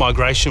influx of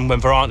migration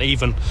when there aren't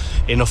even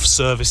enough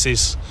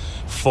services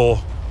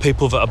for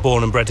people that are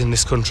born and bred in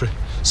this country.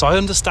 So I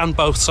understand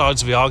both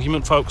sides of the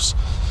argument, folks.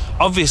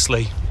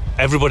 Obviously,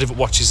 everybody that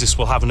watches this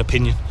will have an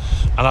opinion,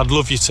 and I'd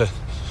love you to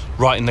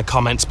write in the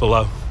comments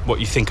below what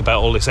you think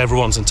about all this.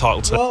 Everyone's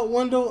entitled to... Well,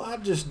 Wendell, I'll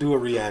just do a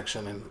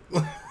reaction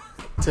and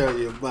tell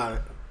you about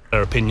it.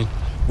 Their opinion.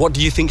 What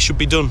do you think should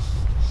be done?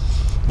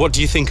 What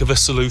do you think of the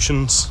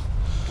solutions?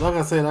 Like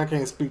I said, I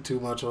can't speak too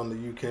much on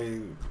the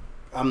UK.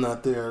 I'm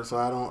not there, so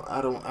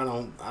I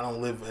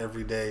don't live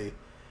every day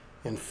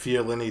and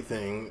feel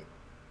anything.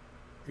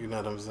 You know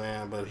what I'm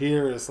saying? But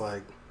here it's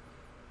like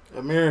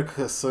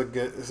America's so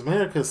good.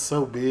 America's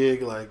so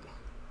big. Like,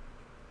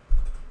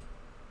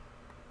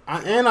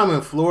 I'm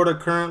in Florida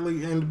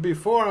currently, and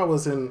before I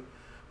was in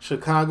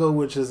Chicago,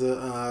 which is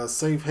a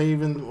safe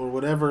haven or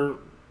whatever.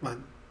 Like,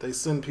 they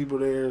send people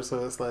there,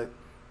 so it's like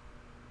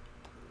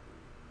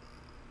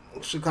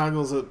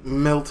Chicago's a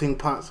melting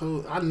pot.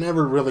 So I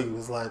never really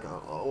was like,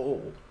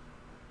 oh,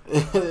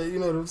 you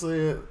know what I'm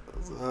saying?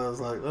 So I was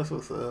like, that's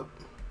what's up.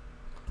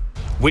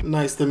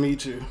 Nice to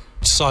meet you.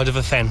 Which side of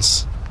the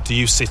fence do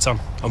you sit on,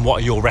 and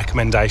what are your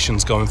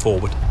recommendations going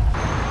forward?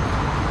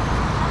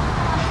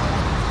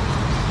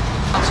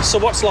 So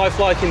what's life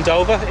like in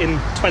Dover in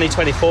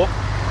 2024?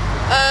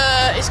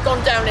 It's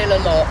gone downhill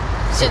a lot.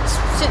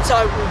 Since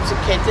I was a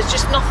kid, there's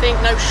just nothing,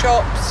 no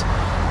shops,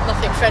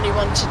 nothing for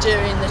anyone to do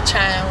in the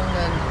town.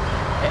 And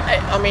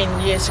I mean,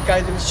 years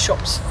ago there was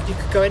shops, you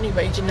could go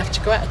anywhere, you didn't have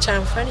to go out of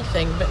town for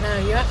anything, but now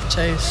you have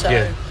to. So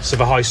yeah. So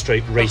the high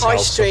street retail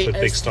suffered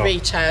big stuff.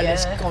 Retail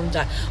has gone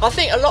down. I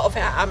think a lot of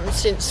it happened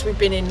since we've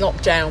been in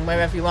lockdown, where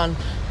everyone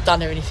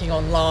done everything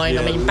online.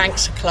 I mean,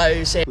 banks are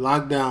closing.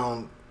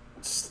 Lockdown,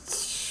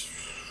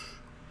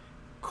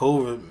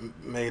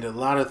 COVID made a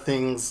lot of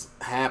things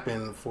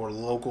happen for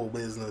local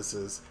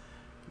businesses.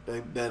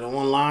 That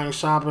online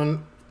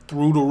shopping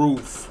through the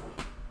roof,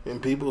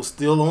 and people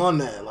still on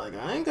that. Like,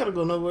 I ain't gotta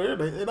go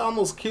nowhere. It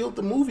almost killed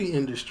the movie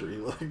industry.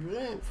 Like,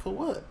 man, for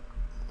what?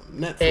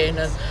 Netflix. And,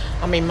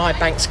 I mean, my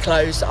bank's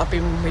closed. I've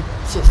been with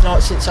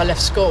since I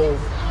left school,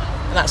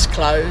 and that's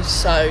closed.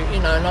 So, you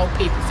know, and old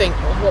people think,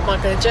 well, what am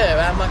I going to do?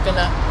 How am I going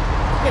to,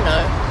 you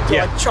know, do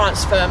I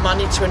transfer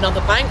money to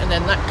another bank and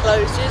then that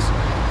closes?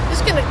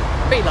 It's going to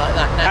be like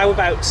that now. How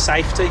about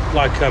safety?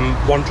 Like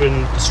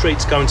wandering the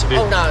streets, going to the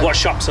what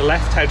shops are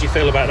left? How do you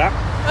feel about that?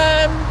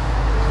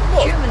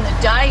 During the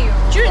day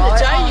you're all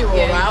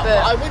right, but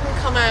I wouldn't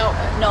come out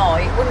at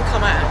night. Wouldn't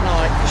come out at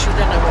night because you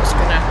don't know what's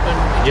going to happen.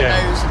 Who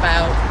knows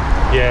about?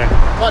 Yeah.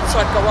 Once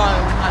I go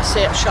home, that's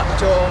it. I shut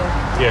the door.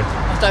 Yeah.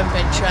 I don't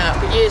venture out.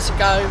 But years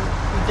ago,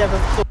 we never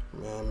thought.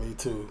 Yeah, me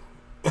too.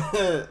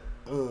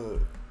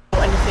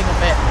 Anything of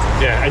it.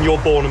 Yeah, and you're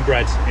born and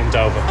bred in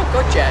Dover. Oh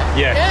God,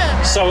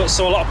 yeah. So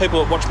a lot of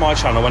people that watch my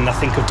channel, when they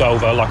think of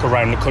Dover, like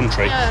around the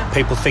country,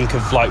 people think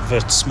of like the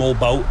small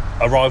boat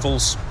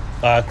arrivals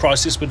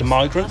crisis with the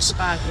migrants.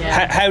 That's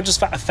bad, How does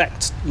that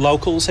affect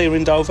locals here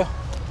in Dover?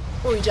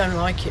 Well, we don't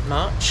like it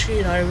much.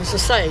 You know, as I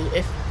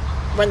say,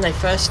 when they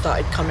first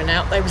started coming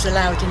out, they was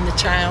allowed in the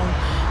town.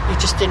 You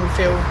just didn't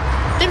feel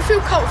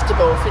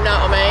comfortable, if you know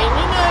what I mean.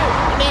 You know,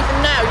 and even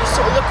now you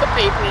sort of look at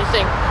people and you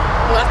think,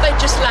 well, have they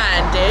just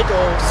landed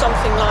or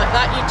something like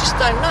that? You just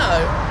don't know.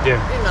 Yeah.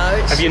 You know.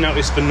 Have you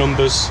noticed the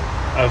numbers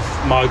of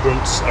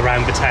migrants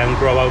around the town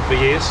grow over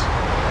the years?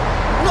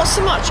 Not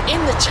so much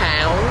in the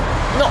town,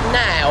 not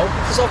now,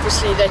 because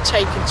obviously they're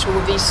taken to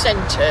all these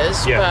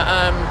centres. Yeah. But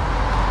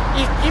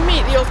you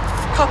meet the odd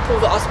couple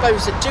that I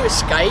suppose that do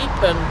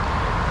escape, and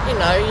you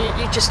know,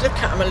 you just look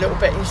at them a little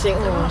bit and you think,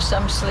 there are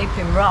some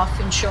sleeping rough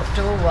in shop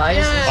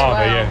doorways as Yeah. well.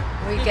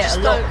 yeah. We You get just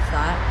a lot don't- of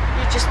that.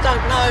 you just don't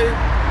know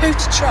who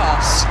to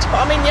trust. But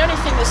I mean, the only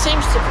thing that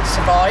seems to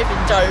survive in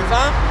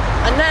Dover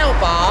are nail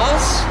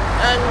bars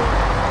and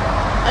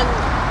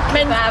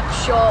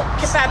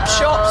kebab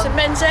shops and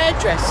men's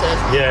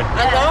hairdressers. Yeah.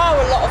 And there are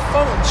a lot of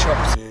foreign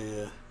shops.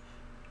 Yeah.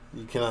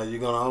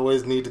 You're gonna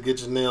always need to get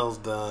your nails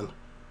done,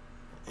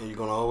 and you're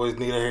gonna always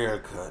need a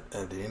haircut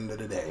at the end of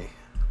the day.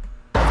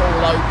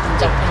 All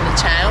opened up in the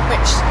town,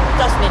 which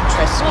doesn't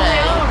interest Well, me. they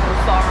are all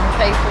foreign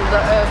people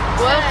that are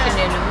working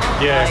in them,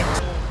 aren't Yeah.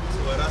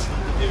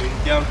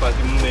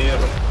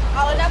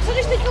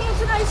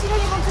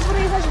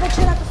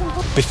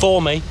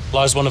 Before me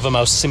lies one of the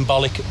most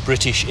symbolic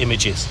British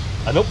images,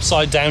 an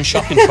upside-down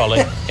shopping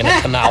trolley in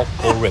a canal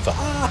or river.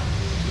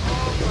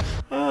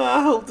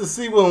 I hope to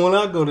see one when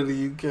I go to the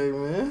UK,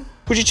 man.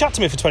 Would you chat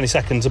to me for 20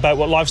 seconds about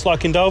what life's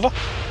like in Dover?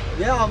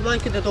 Yeah, I'm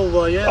liking it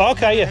over, yeah. Oh,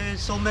 okay, yeah.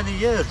 So many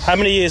years. How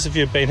many years have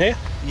you been here?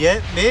 Yeah,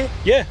 me?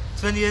 Yeah.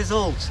 20 years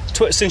old.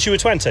 Since you were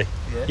 20?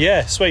 Yeah.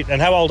 Yeah, sweet.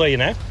 And how old are you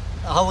now?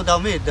 How old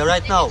am I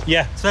right now?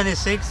 Yeah.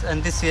 26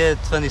 and this year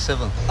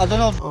 27. I don't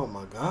know. Oh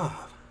my God.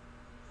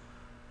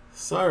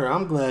 Sir,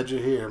 I'm glad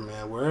you're here,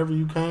 man. Wherever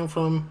you came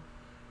from,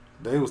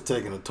 they was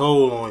taking a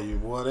toll on you,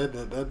 boy.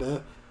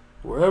 That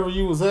wherever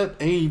you was at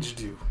aged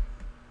you.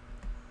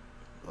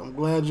 I'm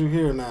glad you're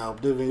here now,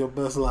 living your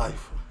best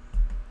life.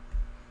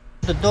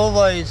 The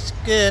Dover is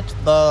good,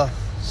 but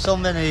so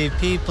many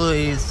people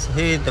is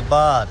here the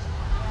bad.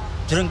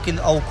 Drinking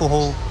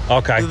alcohol.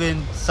 Okay.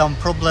 Doing some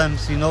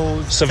problems, you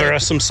know. So there are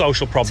some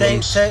social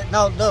problems.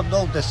 No,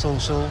 the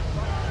social.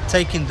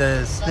 Taking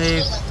the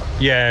sniff.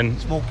 Yeah, and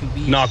smoking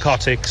weed.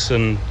 Narcotics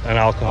and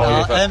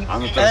alcohol.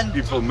 And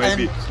people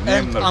maybe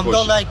and name I'm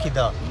not like it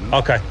that.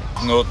 Okay.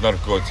 Not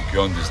narcotic,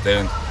 you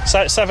understand?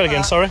 Say that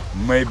again, sorry.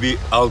 Maybe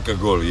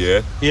alcohol,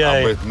 yeah?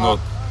 Yeah. But not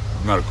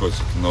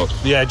narcotic, not.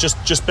 Yeah,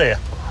 just beer.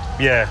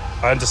 Yeah,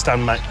 I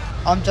understand, mate.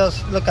 I'm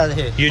just, look at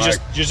here. You're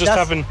just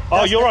having.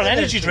 Oh, you're on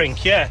energy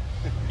drink, yeah.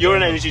 You're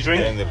an energy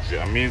drink. Energy.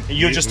 I mean,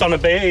 You're just on a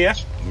beer, yeah.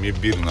 Me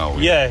beer now.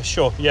 Yeah,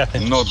 sure, yeah.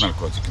 Not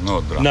narcotic,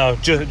 not drunk. No,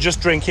 just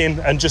drinking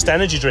and just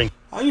energy drink.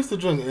 I used to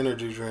drink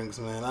energy drinks,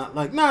 man.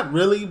 Not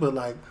really, but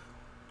like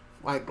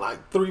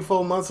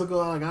 3-4 months ago,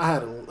 like I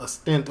had a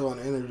stint on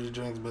energy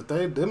drinks, but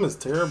them is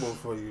terrible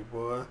for you,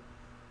 boy.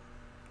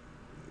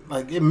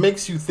 Like it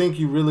makes you think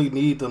you really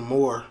need them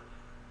more.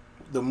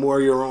 The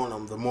more you're on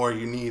them, the more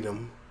you need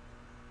them.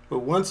 But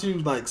once you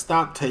like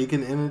stop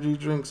taking energy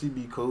drinks, you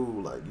be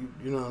cool. Like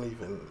you don't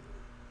even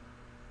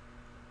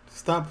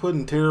stop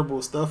putting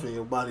terrible stuff in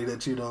your body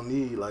that you don't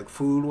need, like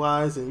food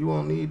wise, and you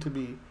won't need to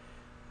be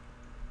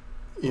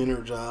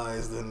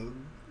energized. And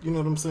you know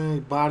what I'm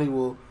saying? Body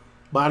will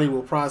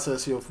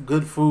process your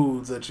good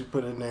foods that you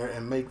put in there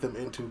and make them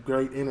into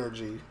great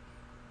energy.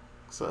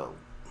 So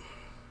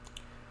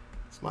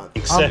it's my.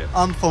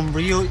 I'm from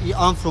Rio.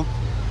 I'm from.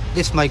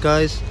 This my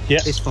guys.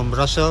 Yeah. He's from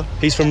Russia.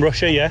 He's from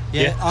Russia, yeah.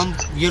 Yeah. I'm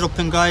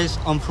European guys.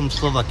 I'm from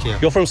Slovakia.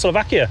 You're from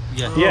Slovakia.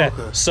 Yeah. Yeah.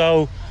 Oh, okay.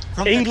 So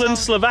From England,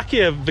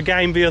 Slovakia, the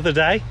game the other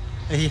day.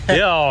 Yeah.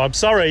 Yeah. Oh, I'm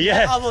sorry.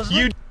 Yeah. I was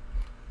You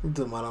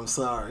talking about I'm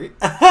sorry.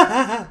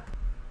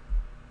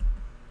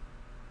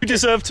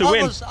 deserve to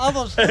win.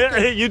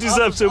 You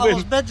deserve to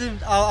win.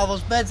 I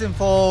was betting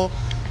for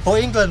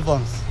England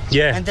once.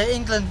 Yeah. And the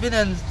England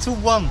winning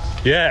 2-1.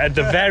 Yeah, at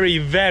the very,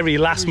 very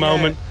last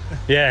moment.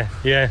 Yeah,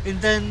 yeah.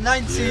 In the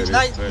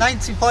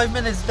 95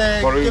 minutes,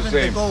 they're giving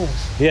the goal.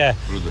 Yeah.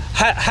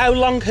 How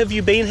long have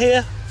you been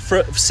here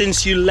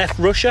since you left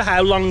Russia?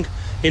 How long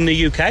in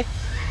the UK?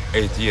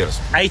 8 years.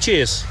 8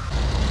 years.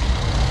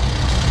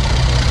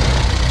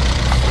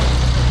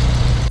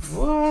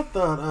 Well, I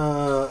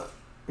thought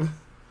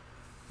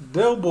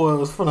Del Boy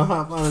was finna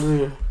hop out of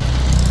there.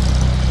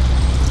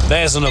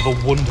 There's another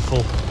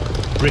wonderful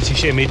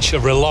British image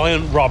of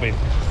Reliant Robin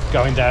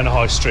going down the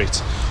high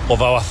street.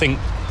 Although I think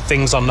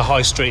things on the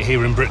high street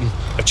here in Britain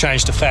have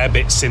changed a fair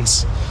bit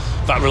since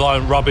that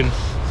Reliant Robin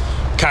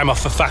came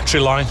off the factory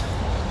line.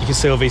 You can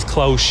see all these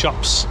closed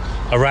shops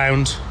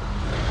around.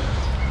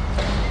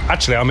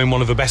 Actually, I'm in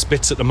one of the best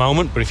bits at the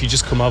moment, but if you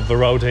just come over the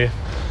road here,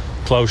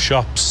 closed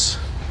shops,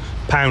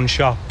 pound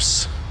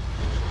shops,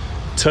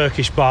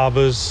 Turkish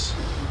barbers.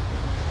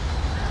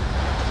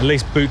 At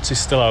least Boots is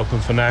still open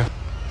for now.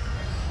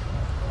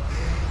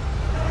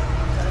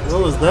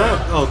 What was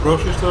that? Oh,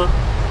 grocery store?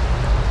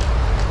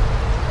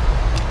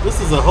 This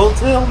is a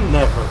hotel?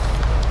 Never.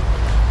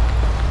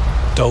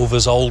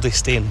 Dover's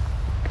oldest inn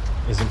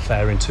isn't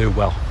faring too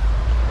well.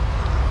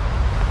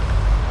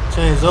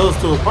 Change those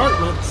to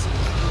apartments.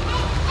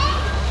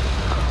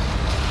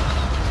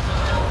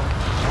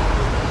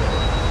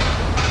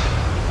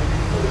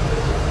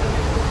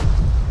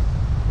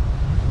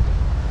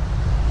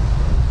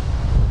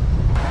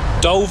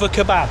 Dover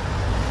kebab.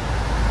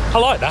 I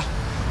like that.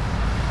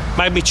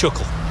 Made me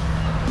chuckle.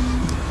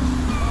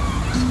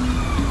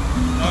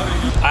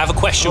 I have a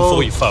question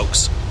for you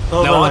folks.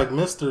 Oh, now, like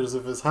misters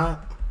if it's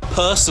hot.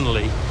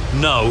 Personally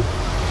know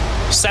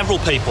several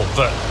people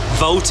that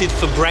voted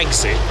for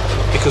Brexit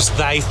because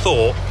they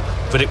thought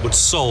that it would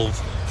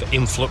solve the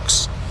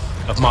influx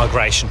of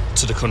migration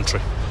to the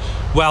country.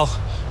 Well,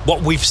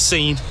 what we've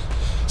seen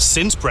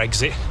since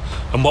Brexit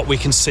and what we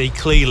can see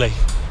clearly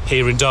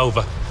here in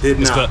Dover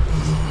is that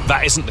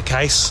that isn't the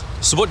case.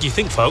 So what do you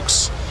think,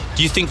 folks?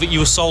 Do you think that you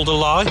were sold a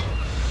lie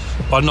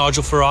by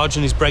Nigel Farage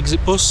and his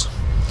Brexit buzz?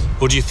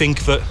 Or do you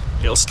think that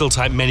it'll still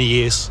take many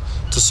years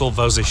to solve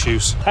those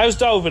issues? How's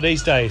Dover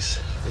these days?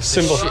 It's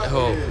Symbol. a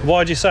shithole.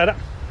 Why'd you say that?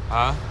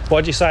 Huh?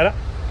 Why'd you say that?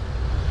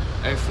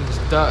 Everything's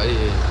dirty.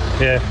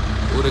 Yeah.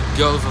 All the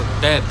girls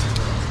are dead.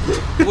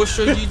 What's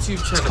your YouTube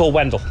channel? It's called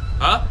Wendell.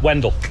 Huh?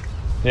 Wendell.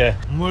 Yeah.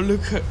 Well,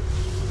 look at...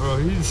 Bro,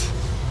 he's...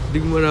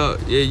 Yeah,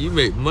 you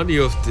make money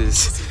off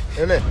this.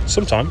 Innit?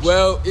 Sometimes.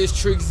 Well, it's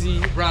Trixie,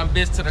 Brown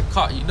Bitch to the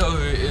cut. You know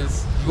who it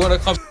is. You wanna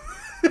come...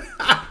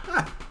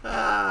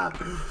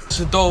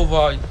 to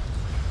Dover.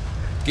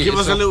 Give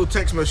us a little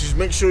text message.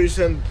 Make sure you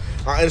send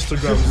our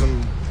Instagrams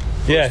and...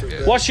 Yeah.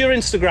 What's your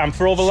Instagram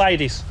for all the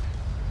ladies?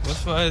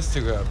 What's my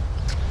Instagram?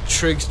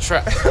 Triggs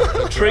Trap.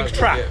 Triggs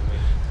Trap.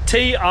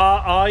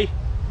 TRIGGZ.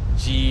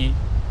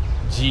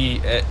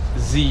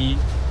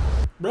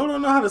 Bro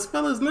don't know how to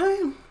spell his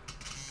name.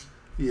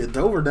 Yeah,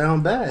 Dover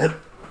down bad.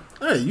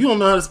 Hey, you don't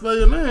know how to spell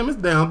your name. It's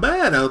down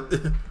bad out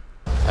there.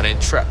 And then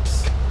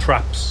Traps.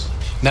 Traps.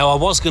 Now, I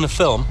was going to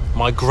film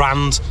my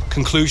grand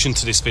conclusion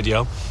to this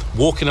video,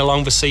 walking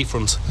along the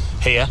seafront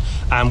here,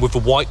 and with the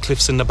white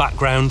cliffs in the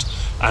background,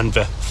 and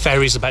the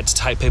ferries about to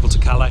take people to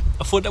Calais.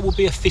 I thought that would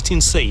be a fitting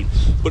scene,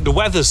 but the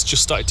weather's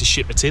just started to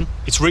ship it in.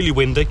 It's really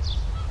windy,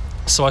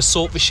 so I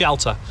sought the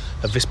shelter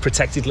of this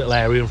protected little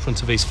area in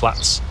front of these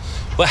flats.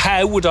 But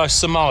how would I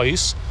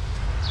surmise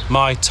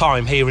my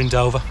time here in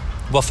Dover?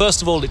 Well,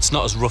 first of all, it's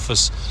not as rough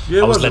as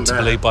I was led to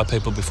believe by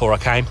people before I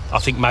came. I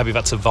think maybe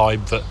that's a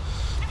vibe that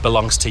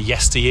belongs to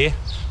yesteryear.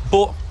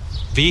 But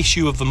the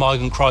issue of the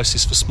migrant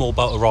crisis for small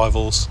boat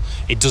arrivals,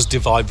 it does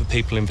divide the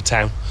people in the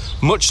town,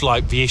 much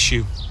like the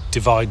issue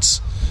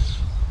divides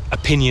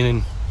opinion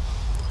in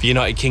the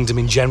United Kingdom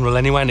in general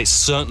anyway, and it's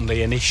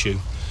certainly an issue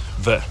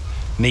that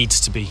needs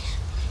to be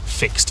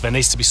fixed. There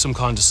needs to be some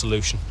kind of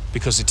solution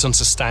because it's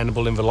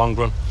unsustainable in the long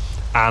run,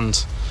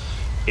 and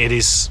it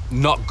is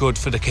not good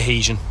for the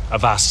cohesion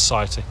of our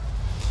society.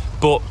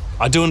 But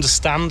I do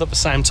understand at the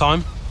same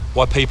time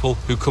why people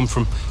who come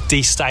from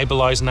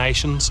destabilised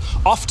nations,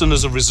 often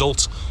as a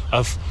result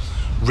of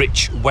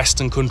rich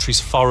Western countries'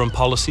 foreign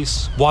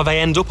policies, why they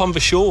end up on the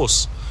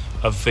shores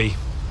of the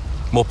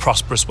more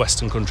prosperous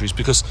Western countries.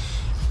 Because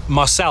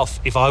myself,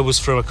 if I was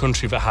from a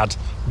country that had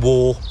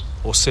war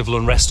or civil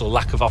unrest or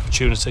lack of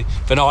opportunity,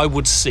 then I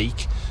would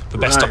seek the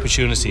best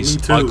opportunities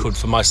I could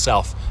for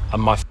myself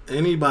and my...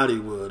 Anybody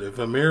would. If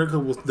America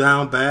was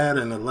down bad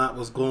and a lot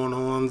was going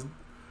on,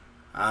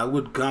 I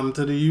would come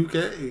to the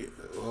UK.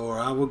 Or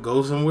I would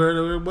go somewhere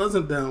where it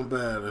wasn't down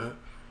bad.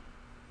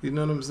 You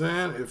know what I'm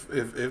saying?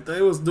 If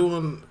they was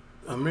doing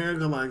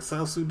America like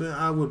South Sudan,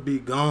 I would be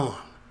gone,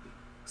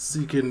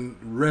 seeking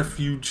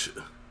refuge.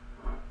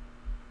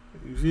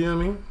 You feel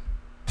me?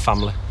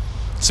 Family.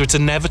 So it's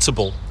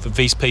inevitable that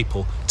these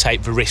people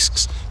take the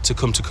risks to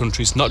come to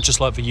countries not just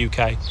like the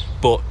UK,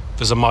 but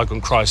there's a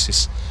migrant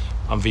crisis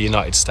on the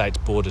United States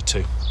border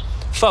too.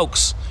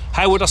 Folks,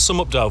 how would I sum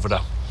up Dover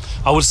though?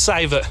 I would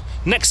say that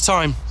next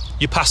time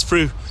you pass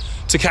through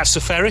to catch the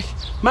ferry,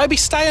 maybe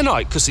stay a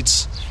night, because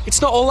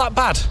it's not all that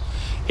bad.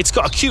 It's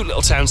got a cute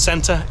little town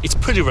centre, it's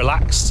pretty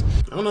relaxed.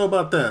 I don't know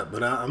about that,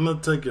 but I'm going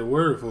to take your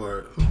word for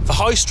it. The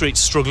high street's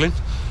struggling,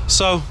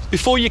 so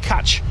before you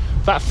catch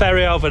that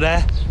ferry over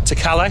there to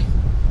Calais,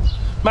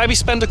 maybe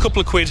spend a couple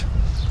of quid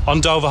on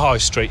Dover High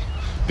Street,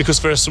 because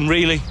there are some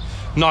really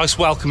nice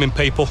welcoming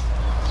people,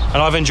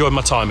 and I've enjoyed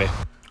my time here.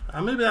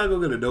 Maybe I'll go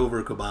get a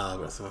Dover kebab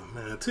or something,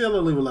 man. Tell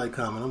her, leave a like,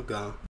 comment, I'm gone.